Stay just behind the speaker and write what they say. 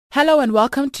Hello and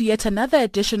welcome to yet another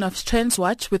edition of Trends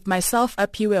Watch with myself,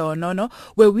 Apiwe Onono,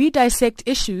 where we dissect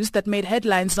issues that made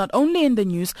headlines not only in the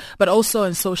news but also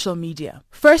on social media.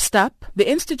 First up, the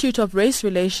Institute of Race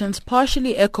Relations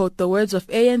partially echoed the words of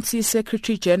ANC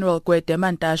Secretary General Gwede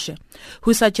Mantashe,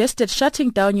 who suggested shutting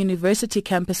down university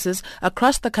campuses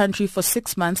across the country for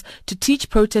 6 months to teach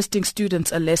protesting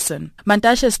students a lesson.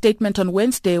 Mantashe's statement on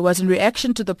Wednesday was in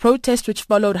reaction to the protest which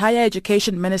followed Higher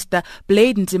Education Minister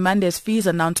Blade Nzimande's fees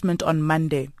announcement on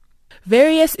Monday.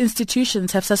 Various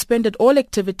institutions have suspended all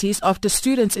activities after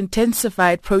students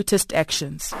intensified protest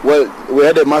actions. Well, we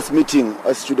had a mass meeting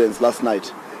as students last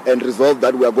night and resolved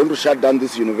that we are going to shut down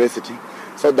this university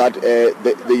so that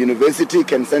the university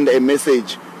can send a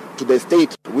message to the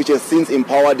state, which has since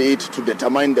empowered it to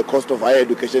determine the cost of higher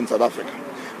education in South Africa,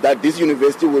 that this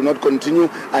university will not continue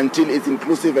until it's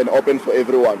inclusive and open for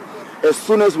everyone. As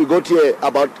soon as we got here at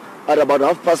about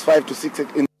 5:30 to 6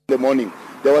 in the morning,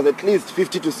 there was at least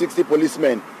 50 to 60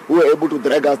 policemen who were able to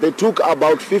drag us. They took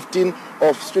about 15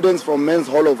 of students from Men's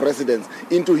Hall of Residence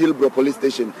into Hillbrow Police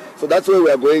Station. So that's where we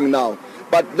are going now.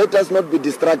 But let us not be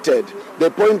distracted.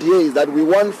 The point here is that we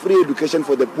want free education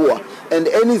for the poor, and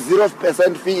any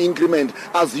 0% fee increment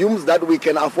assumes that we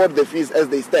can afford the fees as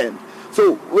they stand.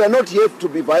 So we are not here to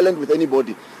be violent with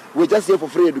anybody. We're just here for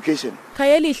free education.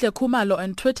 Kayelihle Khumalo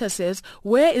on Twitter says,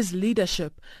 "Where is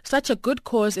leadership? Such a good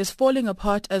cause is falling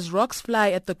apart as rocks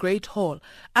fly at the Great Hall.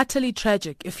 Utterly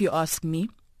tragic, if you ask me."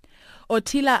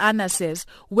 Otila Anna says,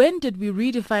 "When did we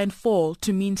redefine fall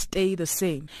to mean stay the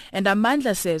same?" And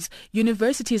Amandla says,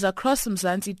 "Universities across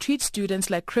Mzansi treat students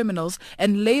like criminals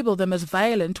and label them as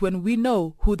violent when we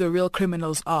know who the real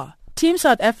criminals are." Team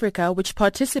South Africa, which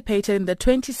participated in the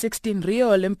 2016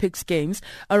 Rio Olympics Games,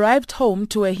 arrived home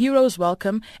to a hero's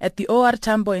welcome at the OR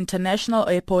Tambo International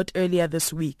Airport earlier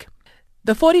this week.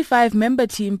 The 45-member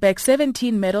team bagged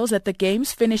 17 medals at the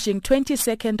Games, finishing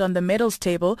 22nd on the medals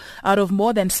table out of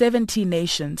more than 70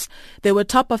 nations. They were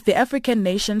top of the African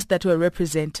nations that were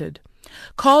represented.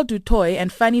 Carl Du Toit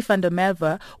and Fanny van der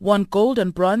Merwe won gold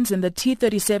and bronze in the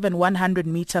T37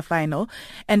 100-meter final,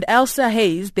 and Elsa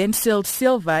Hayes then sealed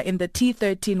silver in the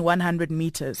T13 100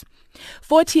 meters.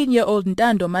 14-year-old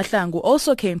Ntando Mahlangu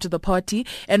also came to the party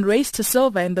and raced to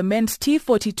silver in the men's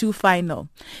T42 final.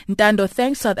 Ntando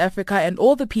thanked South Africa and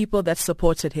all the people that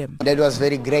supported him. That was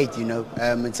very great,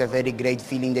 it's a very great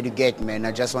feeling that you get, man.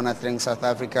 I just want to thank South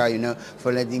Africa,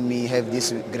 for letting me have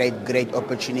this great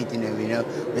opportunity,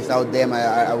 Without them,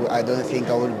 I don't think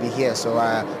I would be here. So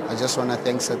I just want to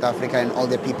thank South Africa and all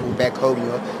the people back home,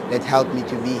 that helped me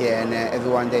to be here, and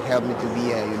everyone that helped me to be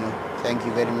here, Thank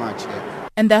you very much.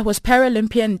 And that was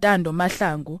Paralympian Ntando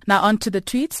Mahlangu. Now on to the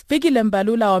tweets. Fikile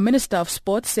Mbalula, our Minister of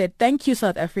Sports, said, "Thank you,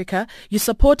 South Africa. You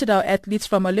supported our athletes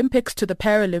from Olympics to the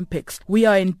Paralympics. We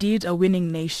are indeed a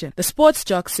winning nation." The sports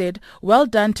jock said, "Well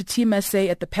done to Team SA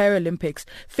at the Paralympics.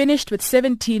 Finished with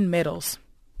 17 medals."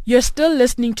 You're still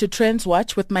listening to Trends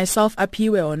Watch with myself,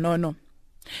 Apiwe Onono.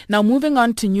 Now moving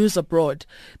on to news abroad.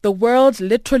 The world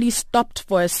literally stopped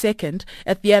for a second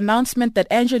at the announcement that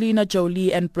Angelina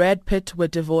Jolie and Brad Pitt were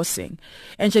divorcing.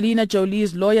 Angelina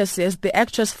Jolie's lawyer says the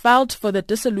actress filed for the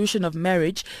dissolution of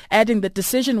marriage, adding the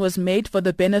decision was made for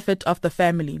the benefit of the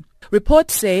family.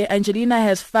 Reports say Angelina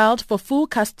has filed for full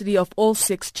custody of all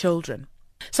 6 children.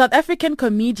 South African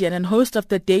comedian and host of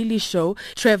The Daily Show,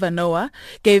 Trevor Noah,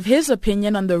 gave his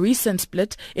opinion on the recent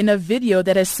split in a video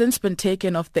that has since been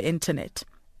taken off the internet.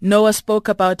 Noah spoke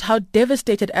about how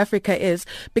devastated Africa is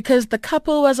because the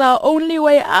couple was our only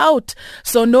way out.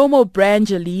 So no more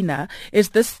Brangelina. Is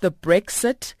this the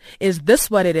Brexit? Is this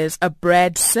what it is, a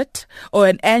Bradsit or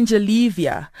an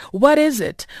Angelivia? What is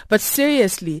it? But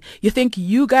seriously, you think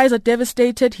you guys are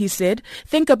devastated, he said.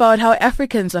 Think about how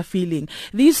Africans are feeling.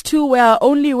 These two were our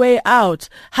only way out.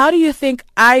 How do you think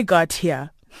I got here?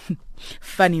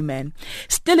 Funny man.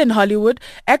 Still in Hollywood,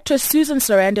 actress Susan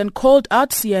Sarandon called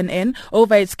out CNN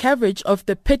over its coverage of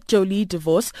the Pitt-Jolie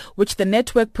divorce, which the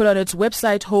network put on its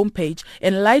website homepage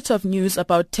in light of news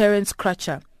about Terence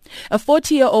Crutcher, a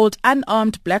 40-year-old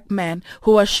unarmed black man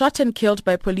who was shot and killed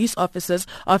by police officers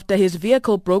after his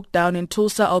vehicle broke down in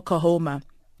Tulsa, Oklahoma.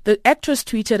 The actress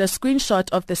tweeted a screenshot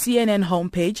of the CNN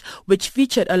homepage, which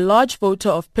featured a large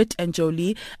photo of Pitt and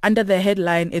Jolie under the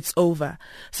headline, "It's over."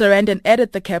 Sarandon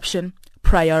added the caption,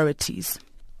 "Priorities."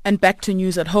 And back to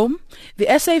news at home. The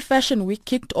SA Fashion Week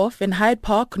kicked off in Hyde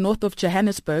Park, north of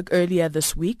Johannesburg, earlier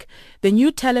this week. The new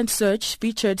talent search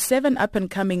featured 7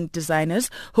 up-and-coming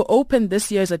designers who opened this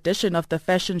year's edition of the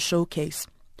Fashion Showcase.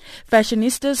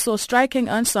 Fashionistas saw striking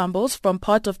ensembles from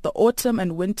part of the autumn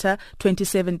and winter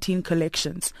 2017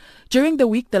 collections. During the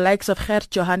week, the likes of Gert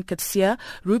Johan Katsia,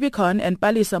 Rubicon and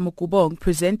Palisa Mukubong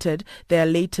presented their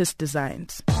latest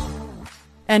designs.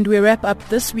 And we wrap up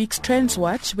this week's Trends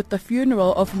Watch with the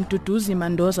funeral of Mduduzi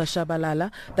Mandoza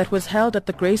Shabalala that was held at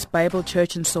the Grace Bible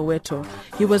Church in Soweto.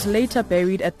 He was later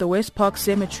buried at the West Park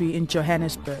Cemetery in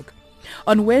Johannesburg.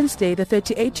 On Wednesday, the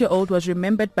 38-year-old was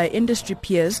remembered by industry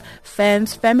peers,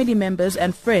 fans, family members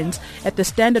and friends at the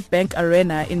Standard Bank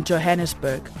Arena in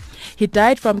Johannesburg. He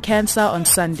died from cancer on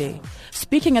Sunday.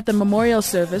 Speaking at the memorial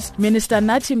service, Minister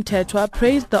Nathi Mthethwa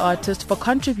praised the artist for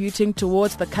contributing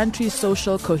towards the country's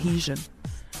social cohesion.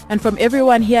 And from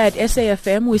everyone here at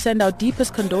SAFM, we send our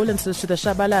deepest condolences to the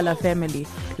Shabalala family.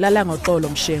 Lala ngoxolo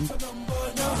Mshembu.